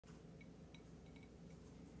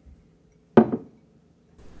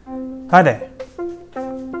Hi there.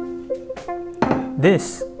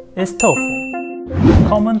 This is tofu, a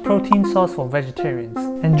common protein source for vegetarians,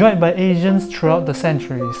 enjoyed by Asians throughout the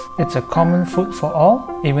centuries. It's a common food for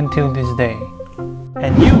all, even till this day.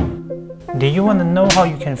 And you? Do you want to know how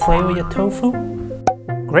you can flavor your tofu?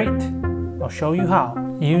 Great! I'll show you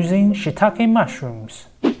how, using shiitake mushrooms.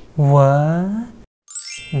 What?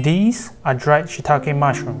 These are dried shiitake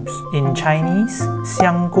mushrooms. In Chinese,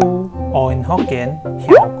 香菇, or in Hokkien,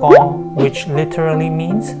 香菇, which literally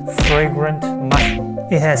means fragrant mushroom.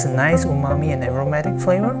 It has a nice umami and aromatic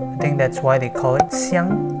flavor. I think that's why they call it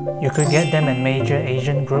xiang. You could get them at major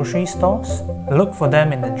Asian grocery stores. Look for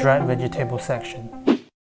them in the dried vegetable section.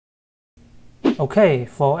 Okay,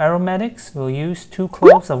 for aromatics, we'll use 2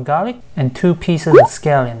 cloves of garlic and 2 pieces of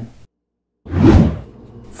scallion.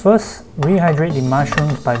 First, rehydrate the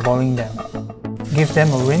mushrooms by boiling them. Give them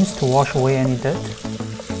a rinse to wash away any dirt.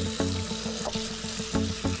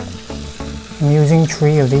 I'm using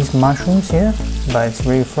 3 of these mushrooms here, but it's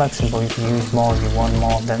very flexible. You can use more if you want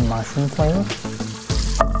more of that mushroom flavor.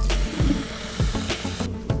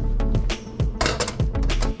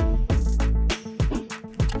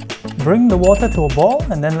 Bring the water to a boil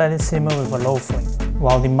and then let it simmer with a low flame.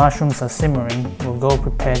 While the mushrooms are simmering, we'll go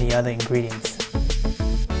prepare the other ingredients.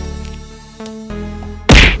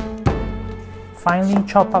 Finally,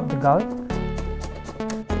 chop up the garlic.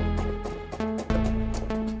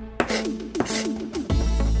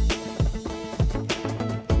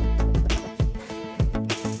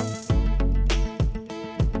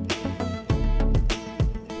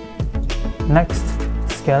 Next,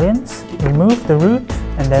 scallions. Remove the root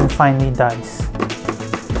and then finely dice.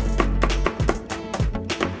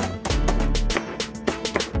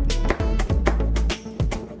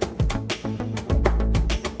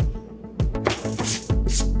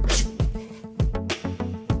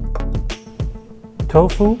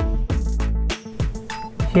 Tofu.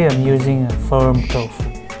 Here I'm using a firm tofu.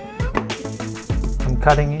 I'm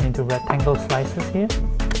cutting it into rectangle slices here.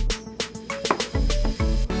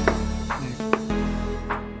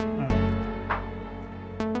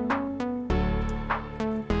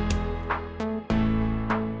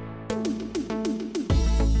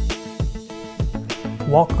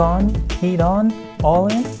 Wok on, heat on, all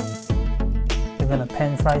in. We're gonna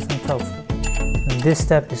pan fry some tofu. And this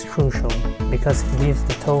step is crucial because it gives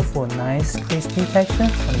the tofu a nice crispy texture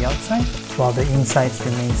on the outside while the insides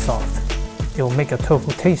remain soft. It will make your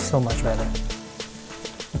tofu taste so much better.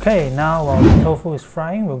 Okay, now while the tofu is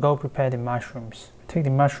frying, we'll go prepare the mushrooms. Take the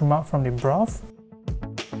mushroom out from the broth.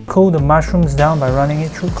 Cool the mushrooms down by running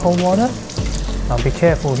it through cold water. Now be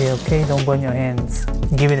careful here, okay? Don't burn your hands.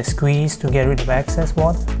 Give it a squeeze to get rid of excess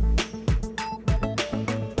water.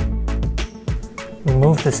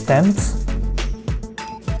 Remove the stems.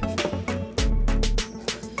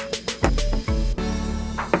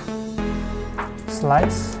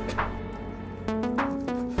 Slice.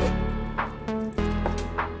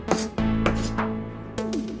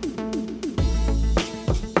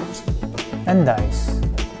 And dice.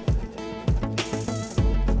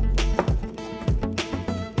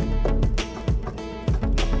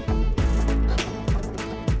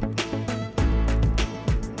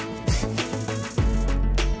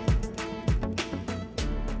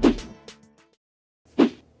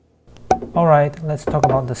 Alright, let's talk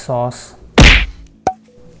about the sauce.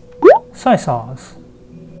 Soy sauce.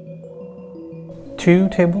 2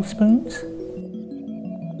 tablespoons.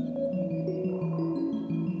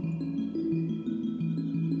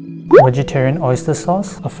 Vegetarian oyster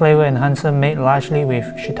sauce, a flavor enhancer made largely with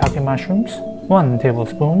shiitake mushrooms. 1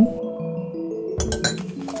 tablespoon.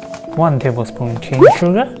 1 tablespoon cane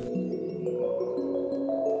sugar.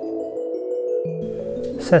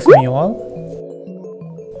 Sesame oil.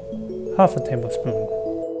 1/2 tablespoon.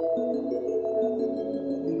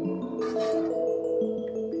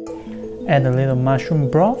 Add a little mushroom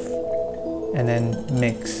broth and then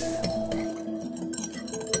mix.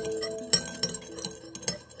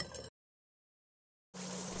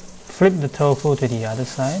 Flip the tofu to the other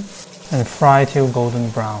side and fry till golden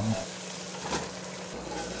brown.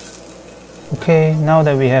 Okay, now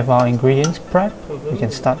that we have our ingredients prepped, we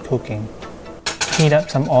can start cooking. Heat up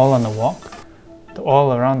some oil on the wok. The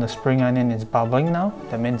oil around the spring onion is bubbling now,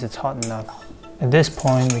 that means it's hot enough. At this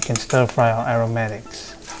point, we can stir fry our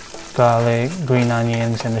aromatics. Garlic, green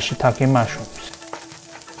onions, and the shiitake mushrooms.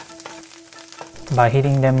 By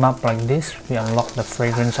heating them up like this, we unlock the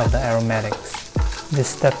fragrance of the aromatics. This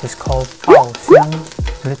step is called 爆香,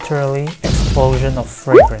 literally explosion of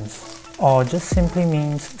fragrance, or just simply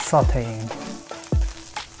means sauteing.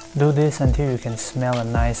 Do this until you can smell a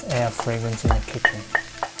nice air fragrance in the kitchen.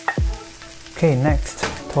 Okay, next,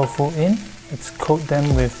 tofu in. Let's coat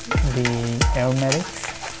them with the aromatics.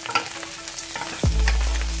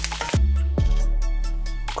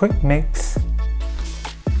 Quick mix.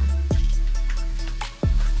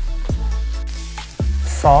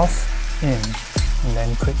 Sauce in, and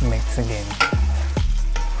then quick mix again.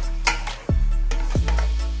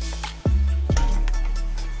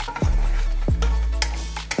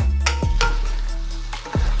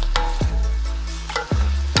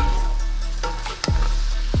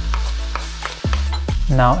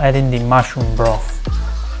 Now add in the mushroom broth.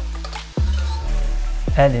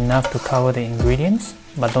 Add enough to cover the ingredients,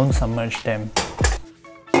 but don't submerge them.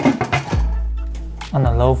 On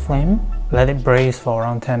a low flame, let it braise for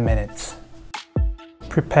around 10 minutes.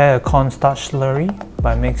 Prepare a cornstarch slurry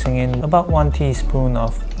by mixing in about 1 teaspoon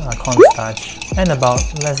of cornstarch and about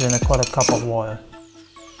less than a quarter cup of water.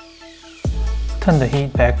 Turn the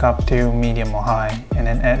heat back up to medium or high and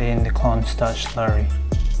then add in the cornstarch slurry.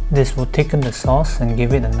 This will thicken the sauce and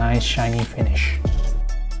give it a nice shiny finish.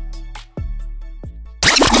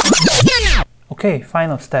 Okay,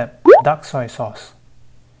 final step, dark soy sauce.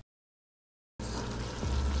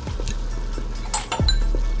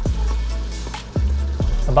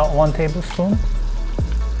 About 1 tablespoon.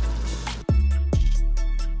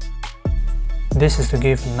 This is to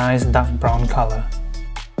give a nice dark brown color.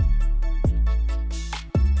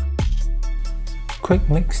 Quick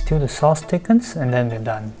mix till the sauce thickens and then we're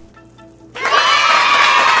done.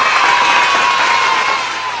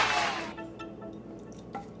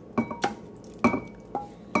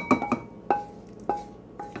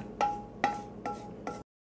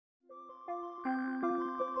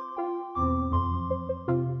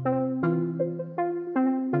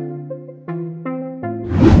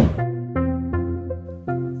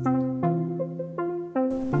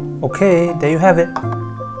 Okay, there you have it.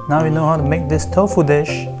 Now you know how to make this tofu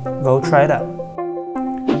dish. Go try it out.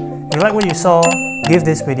 If you like what you saw, give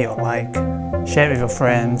this video a like, share it with your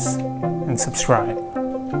friends, and subscribe.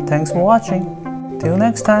 Thanks for watching. Till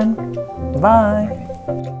next time,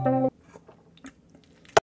 bye!